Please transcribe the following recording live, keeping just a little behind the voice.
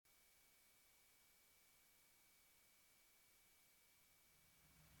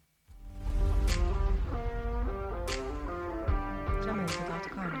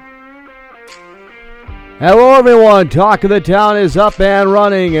Hello, everyone. Talk of the Town is up and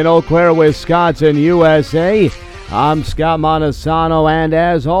running in Eau Claire, Wisconsin, USA. I'm Scott Montesano, and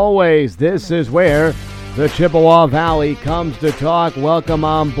as always, this is where the Chippewa Valley comes to talk. Welcome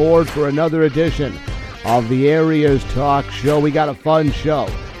on board for another edition of the Area's Talk Show. We got a fun show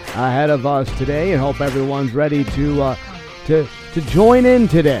ahead of us today, and hope everyone's ready to join in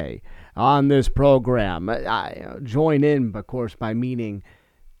today on this program. Join in, of course, by meaning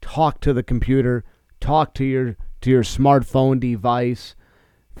talk to the computer. Talk to your smartphone device.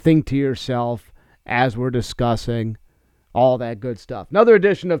 Think to yourself as we're discussing all that good stuff. Another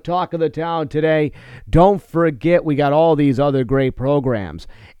edition of Talk of the Town today. Don't forget, we got all these other great programs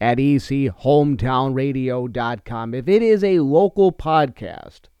at echometowradio.com. If it is a local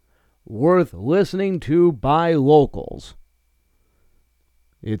podcast worth listening to by locals,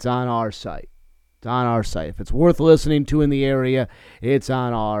 it's on our site. It's on our site. If it's worth listening to in the area, it's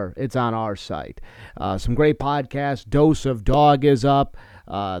on our site. Some great podcasts. Dose of Dog is up.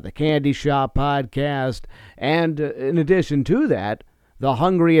 The Candy Shop podcast. And in addition to that, the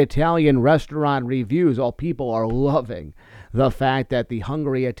Hungry Italian Restaurant Reviews. All people are loving the fact that the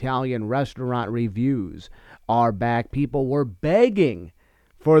Hungry Italian Restaurant Reviews are back. People were begging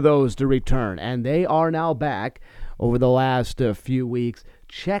for those to return, and they are now back over the last few weeks.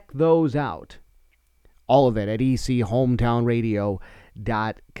 Check those out. All of it at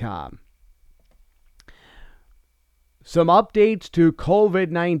echometowradio.com. Some updates to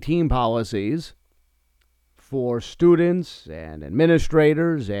COVID-19 policies for students and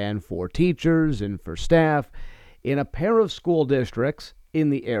administrators and for teachers and for staff in a pair of school districts in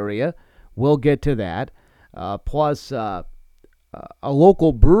the area. We'll get to that. Plus, a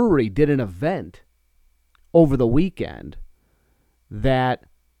local brewery did an event over the weekend that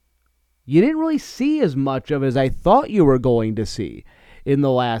you didn't really see as much of as I thought you were going to see in the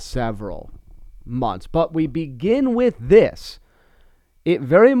last several months. But we begin with this. It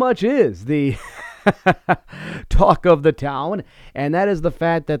very much is the talk of the town, and that is the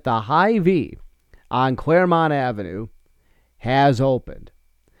fact that the Hy-Vee on Claremont Avenue has opened.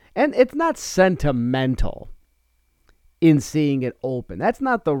 And it's not sentimental in seeing it open. That's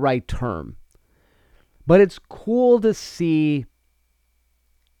not the right term. But it's cool to see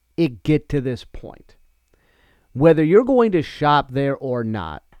it get to this point. Whether you're going to shop there or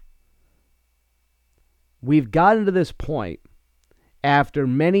not, we've gotten to this point after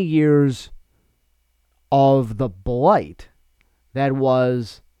many years of the blight that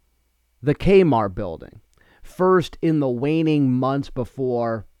was the Kmart building. First in the waning months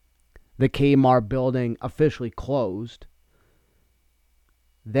before the Kmart building officially closed.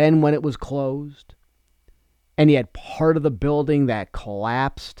 Then when it was closed, and you had part of the building that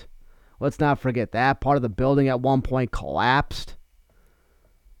collapsed. Let's not forget that. Part of the building at one point collapsed.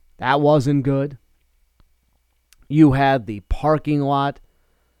 That wasn't good. You had the parking lot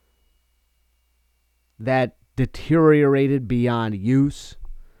that deteriorated beyond use.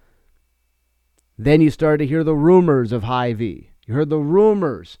 Then you started to hear the rumors of Hy-Vee. You heard the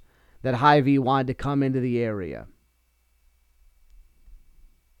rumors that Hy-Vee wanted to come into the area.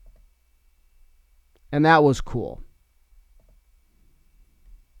 And that was cool.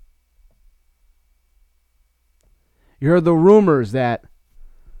 You heard the rumors that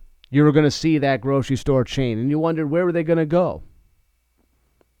you were going to see that grocery store chain, and you wondered, where were they going to go?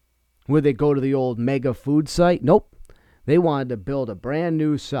 Would they go to the old Mega Food site? Nope. They wanted to build a brand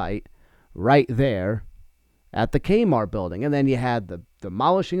new site right there at the Kmart building. And then you had the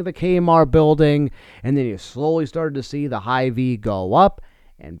demolishing of the Kmart building, and then you slowly started to see the Hy-Vee go up,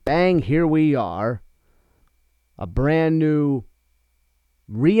 and bang, here we are. A brand new,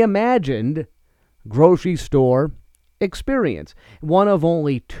 reimagined grocery store experience. One of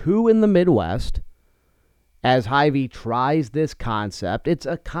only two in the Midwest as Hy-Vee tries this concept. It's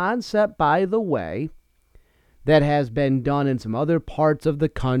a concept, by the way, that has been done in some other parts of the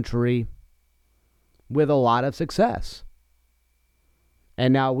country with a lot of success.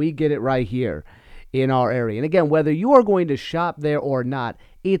 And now we get it right here in our area. And again, whether you are going to shop there or not,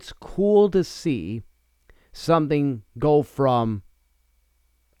 it's cool to see something go from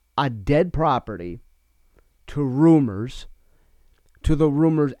a dead property to rumors, to the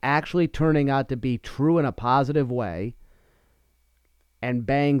rumors actually turning out to be true in a positive way, and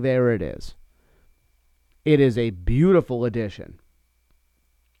bang, there it is. It is a beautiful addition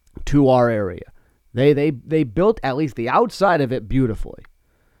to our area. They built at least the outside of it beautifully.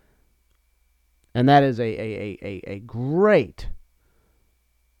 And that is a great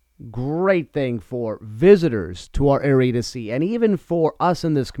thing for visitors to our area to see, and even for us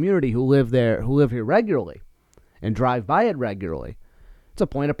in this community who live here regularly and drive by it regularly. It's a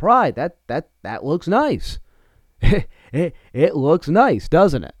point of pride. That looks nice. It looks nice,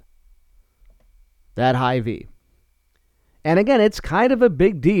 doesn't it? That Hy-Vee. And again, it's kind of a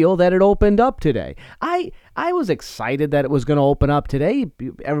big deal that it opened up today. I was excited that it was going to open up today.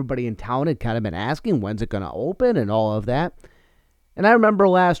 Everybody in town had kind of been asking, when's it going to open and all of that. And I remember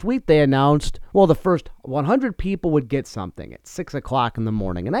last week they announced, well, the first 100 people would get something at 6 o'clock in the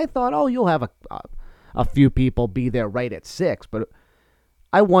morning. And I thought, oh, you'll have a few people be there right at 6. But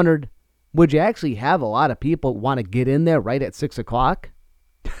I wondered, would you actually have a lot of people want to get in there right at 6 o'clock?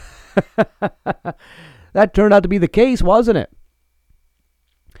 That turned out to be the case, wasn't it?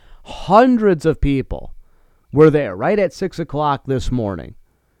 Hundreds of people were there right at 6 o'clock this morning.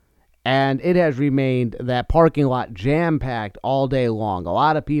 And it has remained that parking lot jam-packed all day long. A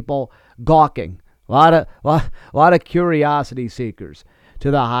lot of people gawking. A lot of curiosity seekers to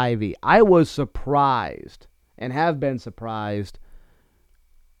the Hy-Vee. I was surprised and have been surprised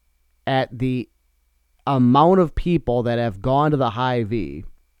at the amount of people that have gone to the Hy-Vee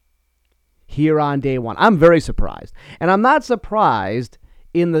here on day one. I'm very surprised. And I'm not surprised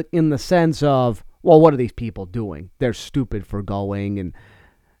in the sense of, well, what are these people doing? They're stupid for going and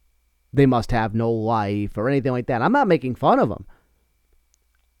they must have no life or anything like that. I'm not making fun of them.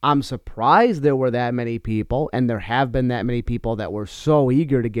 I'm surprised there were that many people, and there have been that many people that were so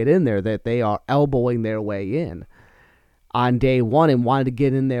eager to get in there that they are elbowing their way in on day one and wanted to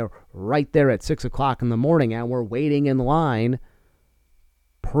get in there right there at 6 o'clock in the morning, and we're waiting in line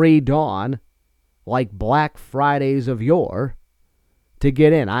pre-dawn like Black Fridays of yore to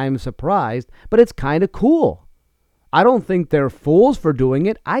get in. I'm surprised, but it's kind of cool. I don't think they're fools for doing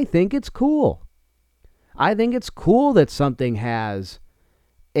it. I think it's cool. I think it's cool that something has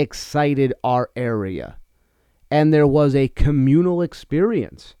excited our area. And there was a communal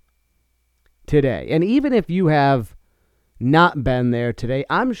experience today. And even if you have not been there today,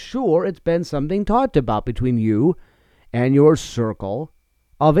 I'm sure it's been something talked about between you and your circle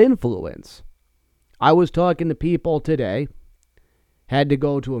of influence. I was talking to people today, had to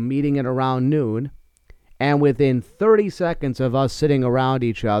go to a meeting at around noon, and within 30 seconds of us sitting around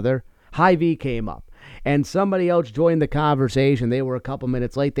each other, Hy-Vee came up. And somebody else joined the conversation. They were a couple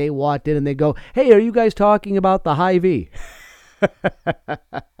minutes late. They walked in and they go, hey, are you guys talking about the Hy-Vee?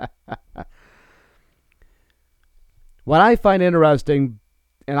 What I find interesting,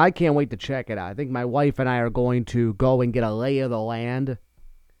 and I can't wait to check it out, I think my wife and I are going to go and get a lay of the land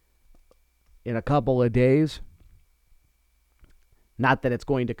in a couple of days. Not that it's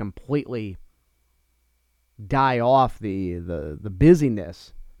going to completely die off the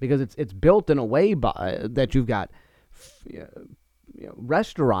busyness, because it's built in a way that you've got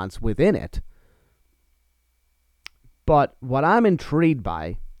restaurants within it. But what I'm intrigued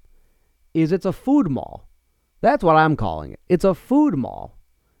by is it's a food mall. That's what I'm calling it. It's a food mall.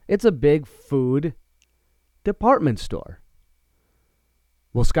 It's a big food department store.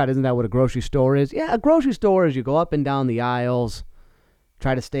 Well, Scott, isn't that what a grocery store is? Yeah, a grocery store is you go up and down the aisles,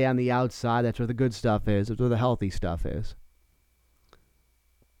 try to stay on the outside. That's where the good stuff is. That's where the healthy stuff is.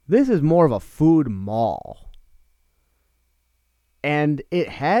 This is more of a food mall. And it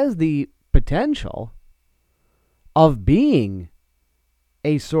has the potential of being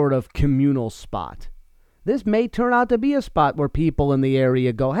a sort of communal spot. This may turn out to be a spot where people in the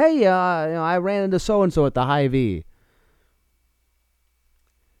area go, hey, I ran into so-and-so at the Hy-Vee.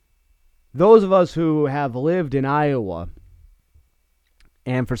 Those of us who have lived in Iowa,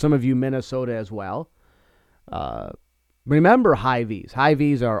 and for some of you, Minnesota as well, remember Hy-Vees.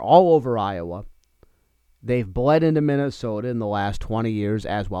 Hy-Vees are all over Iowa. They've bled into Minnesota in the last 20 years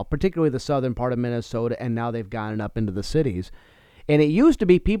as well, particularly the southern part of Minnesota, and now they've gone up into the cities. And it used to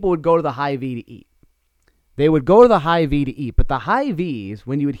be people would go to the Hy-Vee to eat. They would go to the Hy-Vee to eat, but the Hy-Vees,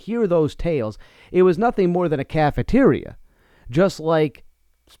 when you would hear those tales, it was nothing more than a cafeteria. Just like,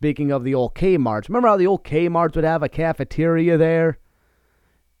 speaking of the old Kmarts, remember how the old Kmarts would have a cafeteria there?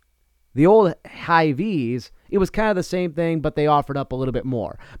 The old Hy-Vees, it was kind of the same thing, but they offered up a little bit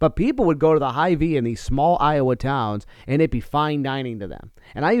more. But people would go to the Hy-Vee in these small Iowa towns, and it'd be fine dining to them.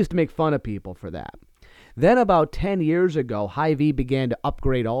 And I used to make fun of people for that. Then about 10 years ago, Hy-Vee began to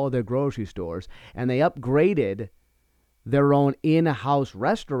upgrade all of their grocery stores, and they upgraded their own in-house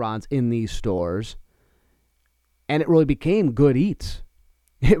restaurants in these stores, and it really became good eats.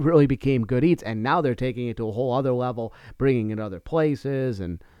 It really became good eats, and now they're taking it to a whole other level, bringing it other places.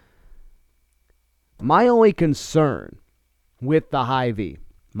 And my only concern with the Hy-Vee,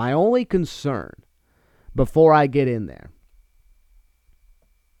 my only concern before I get in there,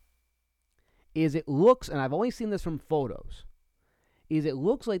 is it looks, and I've only seen this from photos, is it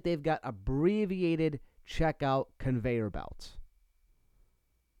looks like they've got abbreviated checkout conveyor belts.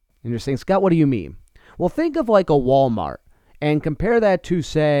 And you're saying, Scott, what do you mean? Well, think of like a Walmart and compare that to,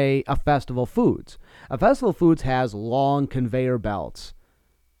 say, a Festival Foods. A Festival Foods has long conveyor belts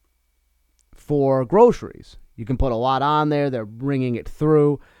for groceries. You can put a lot on there. They're bringing it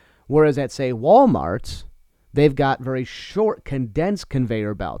through. Whereas at, say, Walmart's, they've got very short, condensed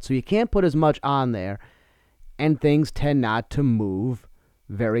conveyor belts. So you can't put as much on there, and things tend not to move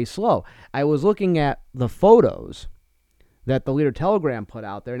very slow. I was looking at the photos that the Leader Telegram put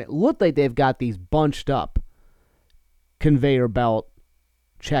out there, and it looked like they've got these bunched up conveyor belt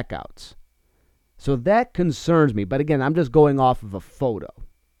checkouts. So that concerns me. But again, I'm just going off of a photo.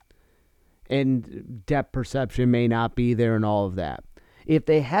 And depth perception may not be there and all of that. If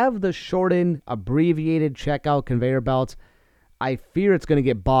they have the shortened, abbreviated checkout conveyor belts, I fear it's going to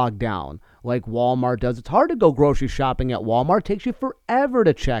get bogged down like Walmart does. It's hard to go grocery shopping at Walmart. It takes you forever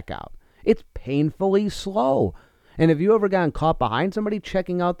to check out. It's painfully slow. And have you ever gotten caught behind somebody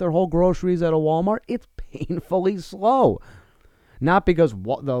checking out their whole groceries at a Walmart? It's painfully slow. Not because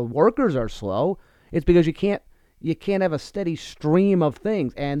the workers are slow. It's because you can't have a steady stream of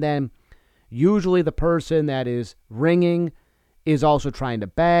things. And then usually the person that is ringing is also trying to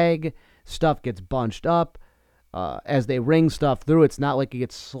bag. Stuff gets bunched up. As they ring stuff through, it's not like it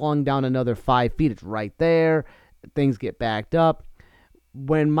gets slung down another 5 feet. It's right there. Things get backed up.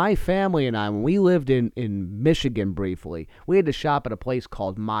 When my family and I, when we lived in Michigan briefly, we had to shop at a place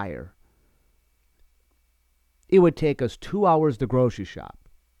called Meijer. It would take us 2 hours to grocery shop,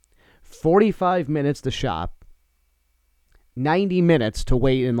 45 minutes to shop, 90 minutes to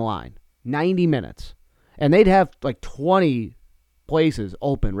wait in line. 90 minutes. And they'd have like 20 places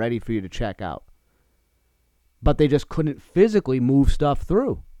open ready for you to check out. But they just couldn't physically move stuff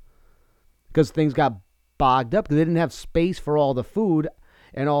through because things got bogged up because they didn't have space for all the food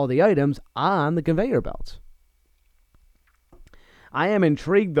and all the items on the conveyor belts. I am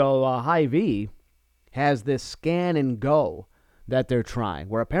intrigued, though. Hy-Vee has this scan and go that they're trying,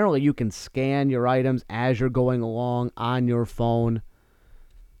 where apparently you can scan your items as you're going along on your phone.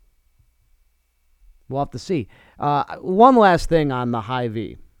 We'll have to see. One last thing on the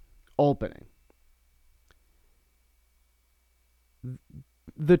Hy-Vee opening.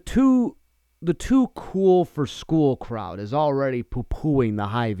 The too cool for school crowd is already poo-pooing the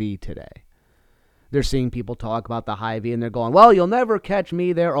Hy-Vee today. They're seeing people talk about the Hy-Vee and they're going, well, you'll never catch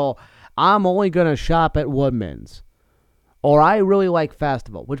me there. Or I'm only going to shop at Woodman's. Or I really like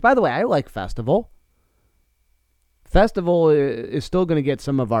Festival, which, by the way, I like Festival. Festival is still going to get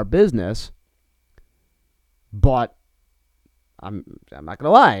some of our business, but I'm not going to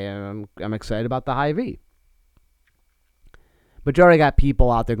lie. I'm excited about the Hy-Vee. But you already got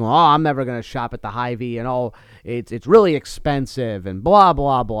people out there going, oh, I'm never going to shop at the Hy-Vee, and oh, it's really expensive, and blah,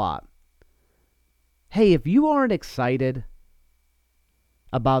 blah, blah. Hey, if you aren't excited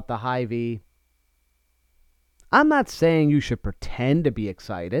about the Hy-Vee, I'm not saying you should pretend to be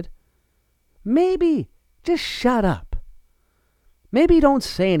excited. Maybe just shut up. Maybe don't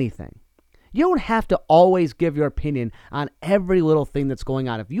say anything. You don't have to always give your opinion on every little thing that's going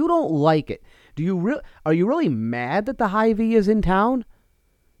on. If you don't like it, are you really mad that the Hy-Vee is in town?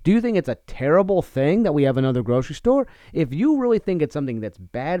 Do you think it's a terrible thing that we have another grocery store? If you really think it's something that's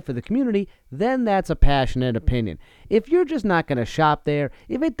bad for the community, then that's a passionate opinion. If you're just not going to shop there,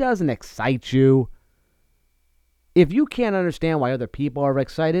 if it doesn't excite you, if you can't understand why other people are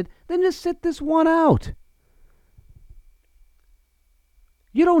excited, then just sit this one out.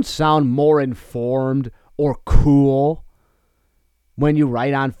 You don't sound more informed or cool when you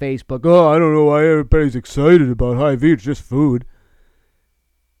write on Facebook, oh, I don't know why everybody's excited about Hy-Vee, it's just food.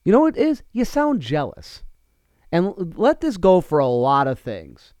 You know what it is? You sound jealous. And let this go for a lot of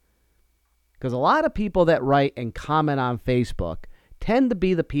things. Because a lot of people that write and comment on Facebook tend to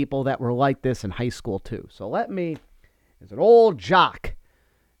be the people that were like this in high school too. So as an old jock,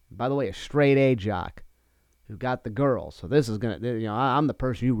 by the way, a straight A jock, who got the girls. So this is going to, I'm the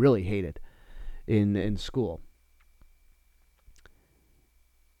person you really hated in school.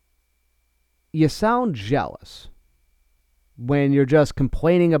 You sound jealous when you're just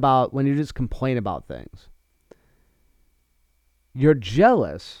complaining about things. You're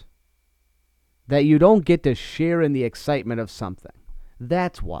jealous that you don't get to share in the excitement of something.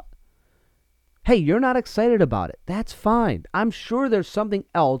 That's what. Hey, you're not excited about it. That's fine. I'm sure there's something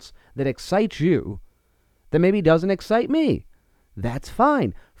else that excites you that maybe doesn't excite me. That's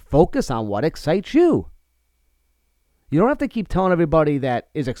fine. Focus on what excites you. You don't have to keep telling everybody that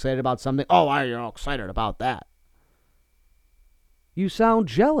is excited about something, oh, why are you excited about that? You sound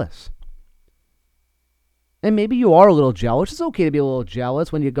jealous. And maybe you are a little jealous. It's okay to be a little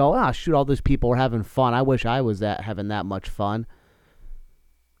jealous when you go, shoot, all those people are having fun. I wish I was having that much fun.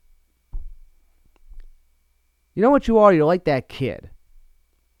 You know what you are? You're like that kid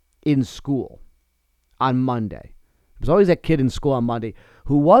in school on Monday. There's always that kid in school on Monday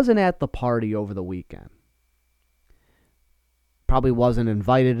who wasn't at the party over the weekend. Probably wasn't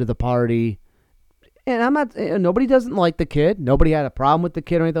invited to the party. And I'm not. Nobody doesn't like the kid. Nobody had a problem with the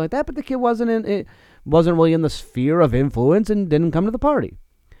kid or anything like that. But the kid wasn't really in the sphere of influence and didn't come to the party.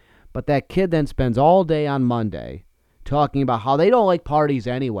 But that kid then spends all day on Monday talking about how they don't like parties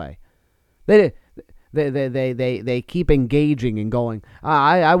anyway. They keep engaging and going,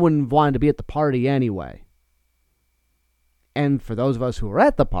 I wouldn't want to be at the party anyway. And for those of us who were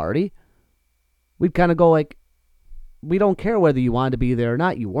at the party, we'd kind of go like, we don't care whether you wanted to be there or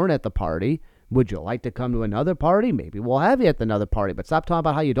not. You weren't at the party. Would you like to come to another party? Maybe we'll have you at another party. But stop talking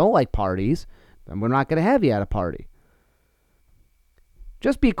about how you don't like parties, and we're not going to have you at a party.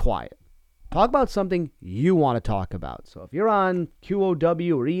 Just be quiet. Talk about something you want to talk about. So if you're on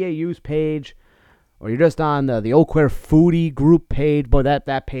QOW or EAU's page, or you're just on the Eau Claire Foodie group page, boy,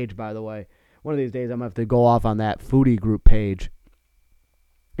 that page, by the way, one of these days I'm going to have to go off on that foodie group page.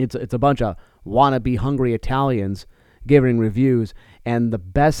 It's a bunch of wannabe hungry Italians giving reviews, and the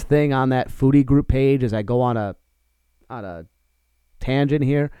best thing on that foodie group page, as I go on a tangent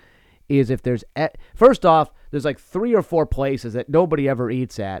here, is if there's first off, there's like 3 or 4 places that nobody ever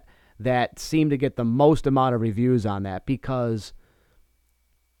eats at that seem to get the most amount of reviews on that, because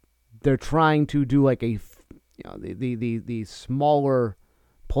they're trying to do like the smaller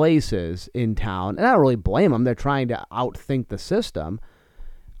places in town, and I don't really blame them. They're trying to outthink the system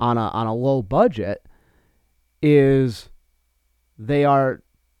on a low budget. Is they are,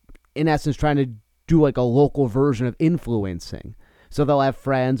 in essence, trying to do like a local version of influencing. So they'll have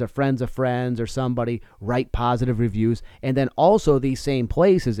friends or friends of friends or somebody write positive reviews. And then also these same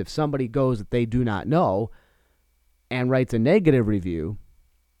places, if somebody goes that they do not know and writes a negative review,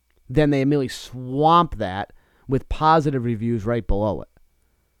 then they immediately swamp that with positive reviews right below it.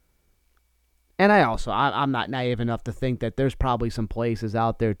 And I'm not naive enough to think that there's probably some places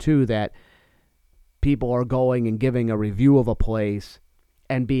out there too that people are going and giving a review of a place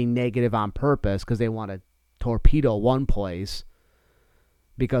and being negative on purpose because they want to torpedo one place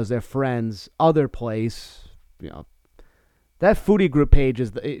because their friend's other place, that foodie group page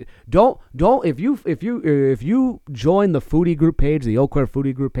is don't if you join the foodie group page, the Eau Claire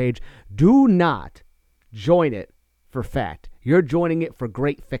foodie group page, do not join it for fact. You're joining it for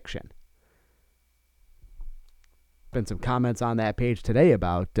great fiction. Been some comments on that page today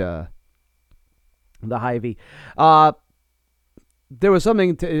about the Hy-Vee. There was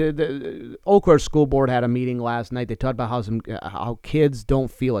something. The Eau Claire School Board had a meeting last night. They talked about how kids don't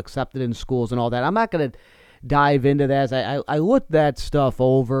feel accepted in schools and all that. I'm not going to dive into that. I looked that stuff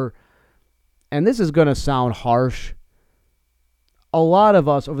over, and this is going to sound harsh. A lot of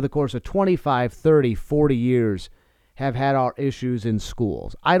us over the course of 25, 30, 40 years have had our issues in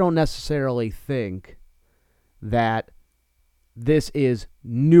schools. I don't necessarily think that this is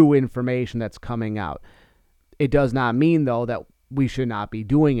new information that's coming out. It does not mean, though, that we should not be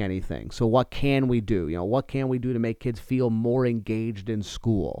doing anything. So what can we do? What can we do to make kids feel more engaged in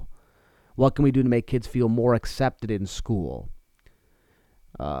school? What can we do to make kids feel more accepted in school?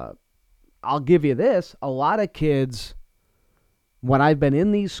 I'll give you this. A lot of kids, when I've been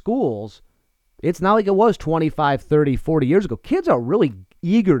in these schools, it's not like it was 25, 30, 40 years ago. Kids are really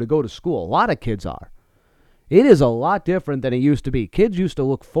eager to go to school. A lot of kids are. It is a lot different than it used to be. Kids used to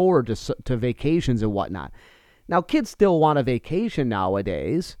look forward to vacations and whatnot. Now, kids still want a vacation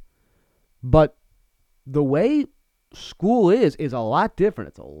nowadays, but the way school is a lot different.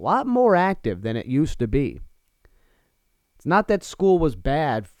 It's a lot more active than it used to be. It's not that school was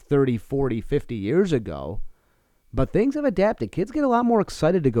bad 30, 40, 50 years ago, but things have adapted. Kids get a lot more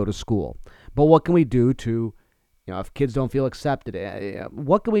excited to go to school. But what can we do to, if kids don't feel accepted,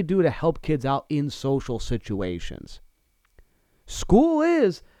 what can we do to help kids out in social situations? School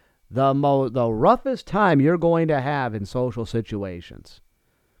is the roughest time you're going to have in social situations.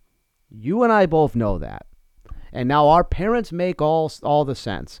 You and I both know that. And now our parents make all the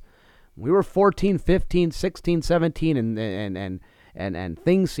sense. We were 14, 15, 16, 17, and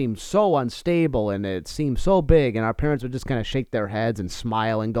things seemed so unstable, and it seemed so big, and our parents would just kind of shake their heads and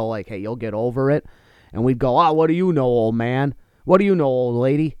smile and go like, hey, you'll get over it. And we'd go, what do you know, old man? What do you know, old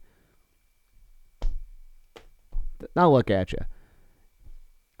lady? Now look at you.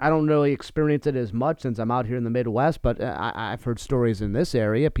 I don't really experience it as much since I'm out here in the Midwest, but I've heard stories in this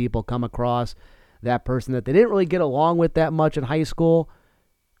area. People come across that person that they didn't really get along with that much in high school,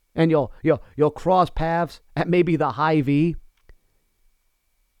 and you'll cross paths at maybe the Hy-Vee,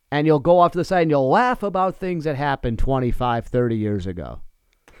 and you'll go off to the side and you'll laugh about things that happened 25, 30 years ago.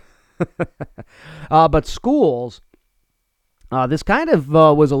 But schools, this kind of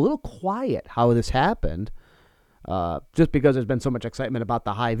was a little quiet how this happened, just because there's been so much excitement about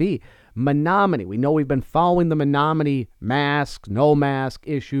the Hy-Vee. Menominee, we know we've been following the Menominee mask, no mask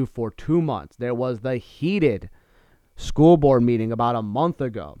issue for 2 months. There was the heated school board meeting about a month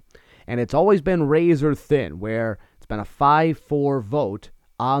ago, and it's always been razor thin, where it's been a 5-4 vote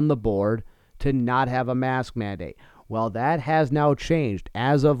on the board to not have a mask mandate. Well, that has now changed.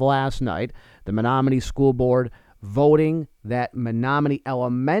 As of last night, the Menominee School Board voting that Menominee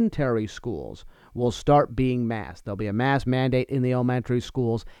elementary schools will start being masked. There'll be a mask mandate in the elementary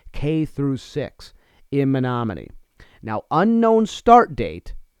schools, K through 6, in Menominee. Now, unknown start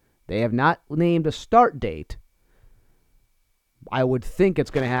date. They have not named a start date. I would think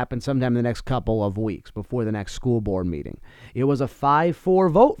it's going to happen sometime in the next couple of weeks before the next school board meeting. It was a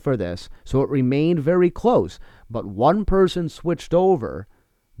 5-4 vote for this, so it remained very close. But one person switched over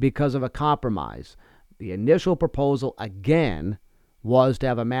because of a compromise. The initial proposal, again, was to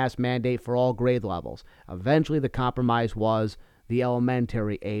have a mask mandate for all grade levels. Eventually, the compromise was the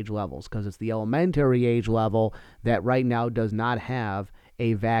elementary age levels, because it's the elementary age level that right now does not have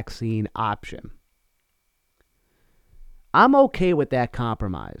a vaccine option. I'm okay with that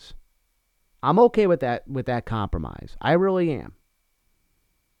compromise. I'm okay with that compromise. I really am.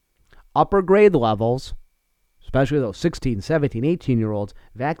 Upper grade levels, especially those 16, 17, 18-year-olds,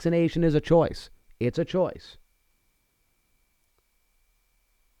 vaccination is a choice. It's a choice.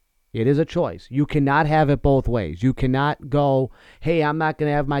 It is a choice. You cannot have it both ways. You cannot go, hey, I'm not going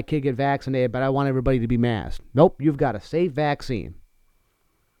to have my kid get vaccinated, but I want everybody to be masked. Nope, you've got a safe vaccine.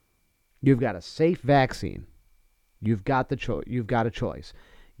 You've got a safe vaccine. You've got the choice. You've got a choice.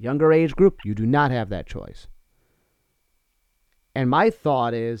 Younger age group, you do not have that choice. And my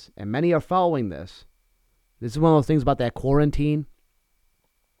thought is, and many are following this, this is one of those things about that quarantine.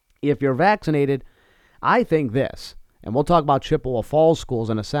 If you're vaccinated, I think this, and we'll talk about Chippewa Falls schools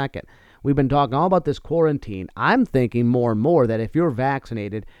in a second. We've been talking all about this quarantine. I'm thinking more and more that if you're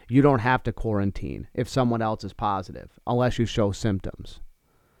vaccinated, you don't have to quarantine if someone else is positive, unless you show symptoms.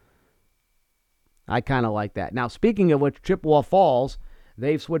 I kind of like that. Now, speaking of which, Chippewa Falls,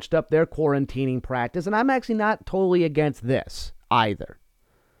 they've switched up their quarantining practice, and I'm actually not totally against this either.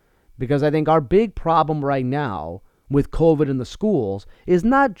 Because I think our big problem right now with COVID in the schools is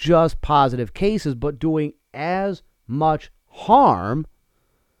not just positive cases, but doing as much harm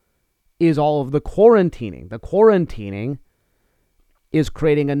is all of the quarantining. The quarantining is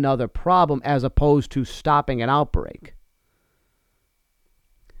creating another problem as opposed to stopping an outbreak.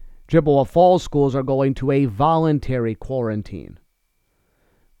 Chippewa Falls schools are going to a voluntary quarantine,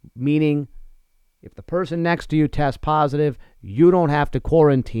 meaning if the person next to you tests positive, you don't have to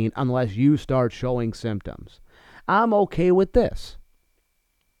quarantine unless you start showing symptoms. I'm okay with this.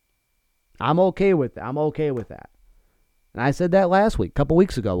 I'm okay with that. And I said that last week, a couple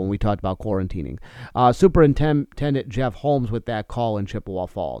weeks ago when we talked about quarantining. Superintendent Jeff Holmes with that call in Chippewa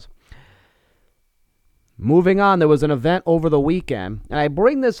Falls. Moving on, there was an event over the weekend, and I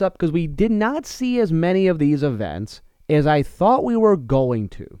bring this up because we did not see as many of these events as I thought we were going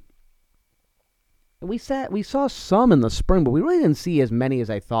to. We saw some in the spring, but we really didn't see as many as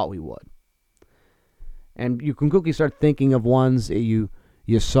I thought we would. And you can quickly start thinking of ones that you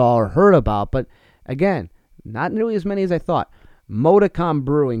saw or heard about, but again, not nearly as many as I thought. Modicon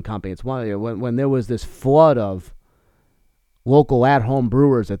Brewing Company. It's one of the, when there was this flood of local at-home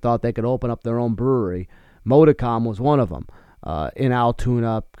brewers that thought they could open up their own brewery. Modicon was one of them. In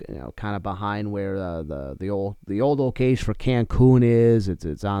Altoona, kind of behind where the old location for Cancun is.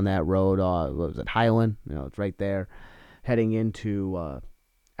 It's on that road. What was it, Highland? It's right there, heading into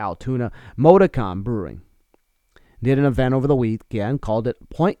Altoona. Modicon Brewing did an event over the weekend, called it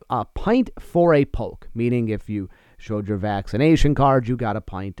Pint for a Poke, meaning if you showed your vaccination card, you got a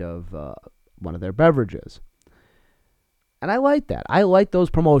pint of one of their beverages. And I like that. I like those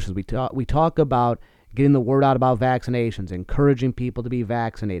promotions. We talk about getting the word out about vaccinations, encouraging people to be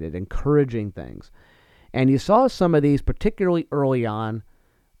vaccinated, encouraging things. And you saw some of these particularly early on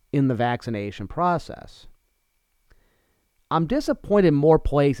in the vaccination process. I'm disappointed more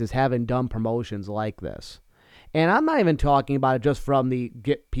places haven't done promotions like this. And I'm not even talking about it just from the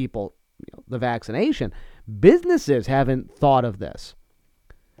get people the vaccination. Businesses haven't thought of this.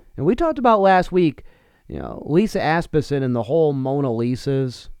 And we talked about last week, Lisa Asmussen and the whole Mona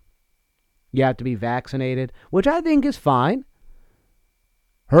Lisa's, you have to be vaccinated, which I think is fine.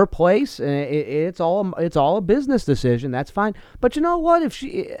 Her place, it's all a business decision. That's fine. But you know what?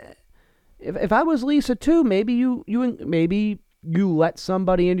 If I was Lisa too, maybe you let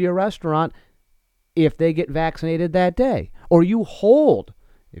somebody into your restaurant if they get vaccinated that day, or you hold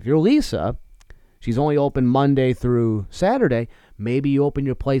If you're Lisa, she's only open Monday through Saturday. Maybe you open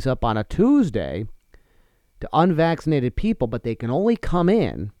your place up on a Tuesday to unvaccinated people, but they can only come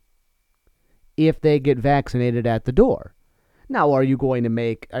in if they get vaccinated at the door. Now, are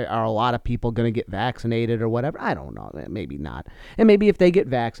a lot of people going to get vaccinated or whatever? I don't know. Maybe not. And maybe if they get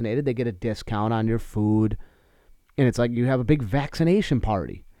vaccinated, they get a discount on your food. And it's like you have a big vaccination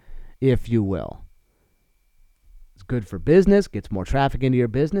party, if you will. It's good for business, gets more traffic into your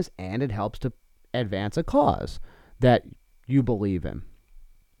business, and it helps to advance a cause that you believe in.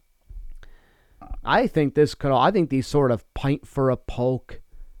 I think these sort of pint for a poke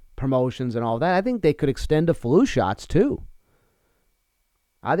promotions and all that, I think they could extend to flu shots too.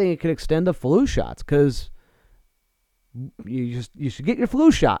 I think it could extend to flu shots because you should get your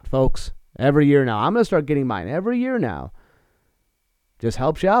flu shot, folks, every year now. I'm going to start getting mine every year now. Just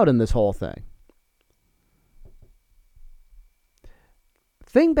helps you out in this whole thing.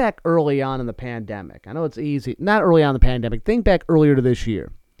 Think back early on in the pandemic. I know it's easy. Not early on in the pandemic. Think back earlier to this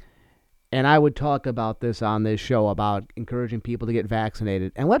year. And I would talk about this on this show about encouraging people to get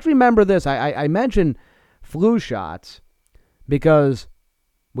vaccinated. And let's remember this. I mentioned flu shots because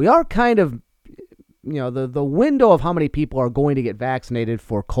we are kind of, the window of how many people are going to get vaccinated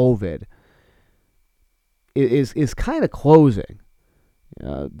for COVID is kind of closing.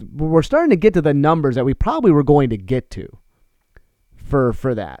 We're starting to get to the numbers that we probably were going to get to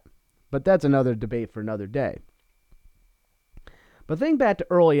for that. But that's another debate for another day. But think back to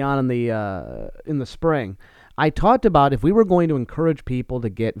early on in the spring. I talked about if we were going to encourage people to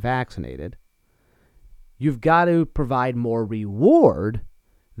get vaccinated, you've got to provide more reward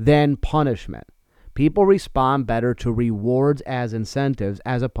than punishment. People respond better to rewards as incentives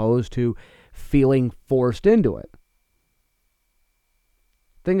as opposed to feeling forced into it.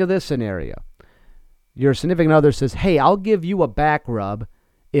 Think of this scenario. Your significant other says, hey, I'll give you a back rub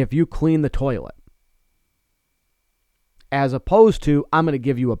if you clean the toilet. As opposed to, I'm going to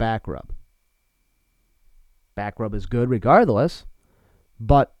give you a back rub. Back rub is good regardless,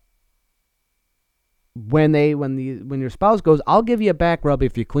 but when your spouse goes, I'll give you a back rub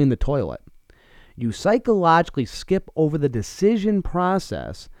if you clean the toilet, you psychologically skip over the decision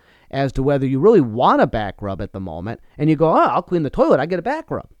process as to whether you really want a back rub at the moment, and you go, oh, I'll clean the toilet, I get a back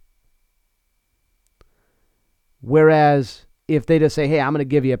rub. Whereas if they just say, hey, I'm going to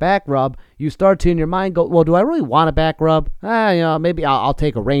give you a back rub, you start to in your mind go, well, do I really want a back rub? Maybe I'll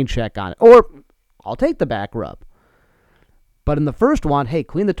take a rain check on it, or I'll take the back rub. But in the first one, hey,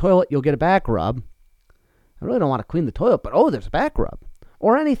 clean the toilet, you'll get a back rub. I really don't want to clean the toilet, but there's a back rub.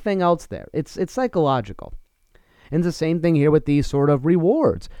 Or anything else there. It's psychological. And it's the same thing here with these sort of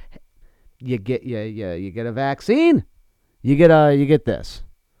rewards. You get a vaccine, you get this.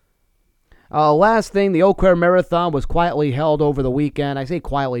 Last thing, the Eau Claire Marathon was quietly held over the weekend. I say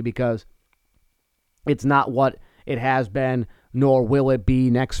quietly because it's not what it has been, nor will it be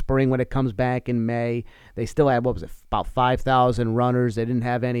next spring when it comes back in May. They still had, about 5,000 runners. They didn't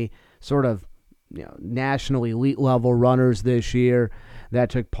have any sort of national elite level runners this year that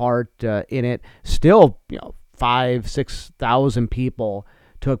took part in it. Still, 5,000-6,000 people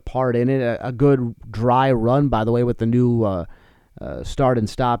took part in it. A good dry run, by the way, with the new start and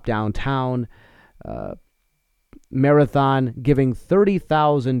stop downtown marathon, giving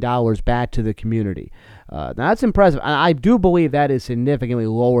 $30,000 back to the community. Now that's impressive. I do believe that is significantly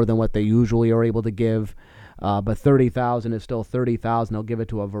lower than what they usually are able to give. But $30,000 is still $30,000. They'll give it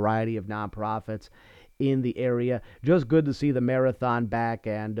to a variety of nonprofits in the area. Just good to see the marathon back,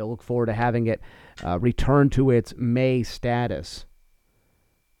 and look forward to having it return to its May status.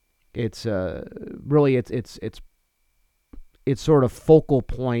 It's really it's sort of focal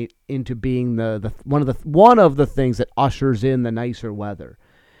point into being the one of the things that ushers in the nicer weather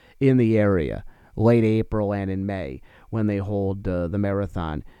in the area late April and in May when they hold the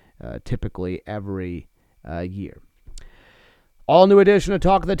marathon typically every year. All new edition of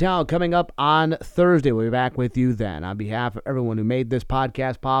Talk of the Town coming up on Thursday. We'll be back with you then. On behalf of everyone who made this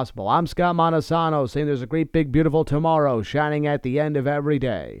podcast possible, I'm Scott Montesano saying there's a great, big, beautiful tomorrow shining at the end of every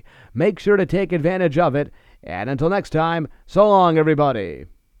day. Make sure to take advantage of it. And until next time, so long, everybody.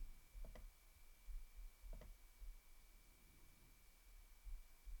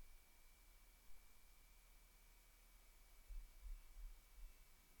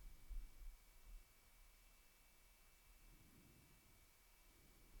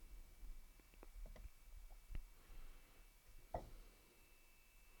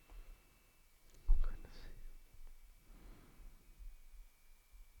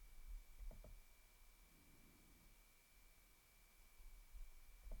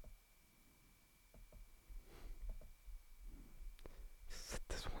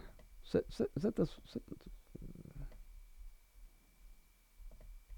 Is that the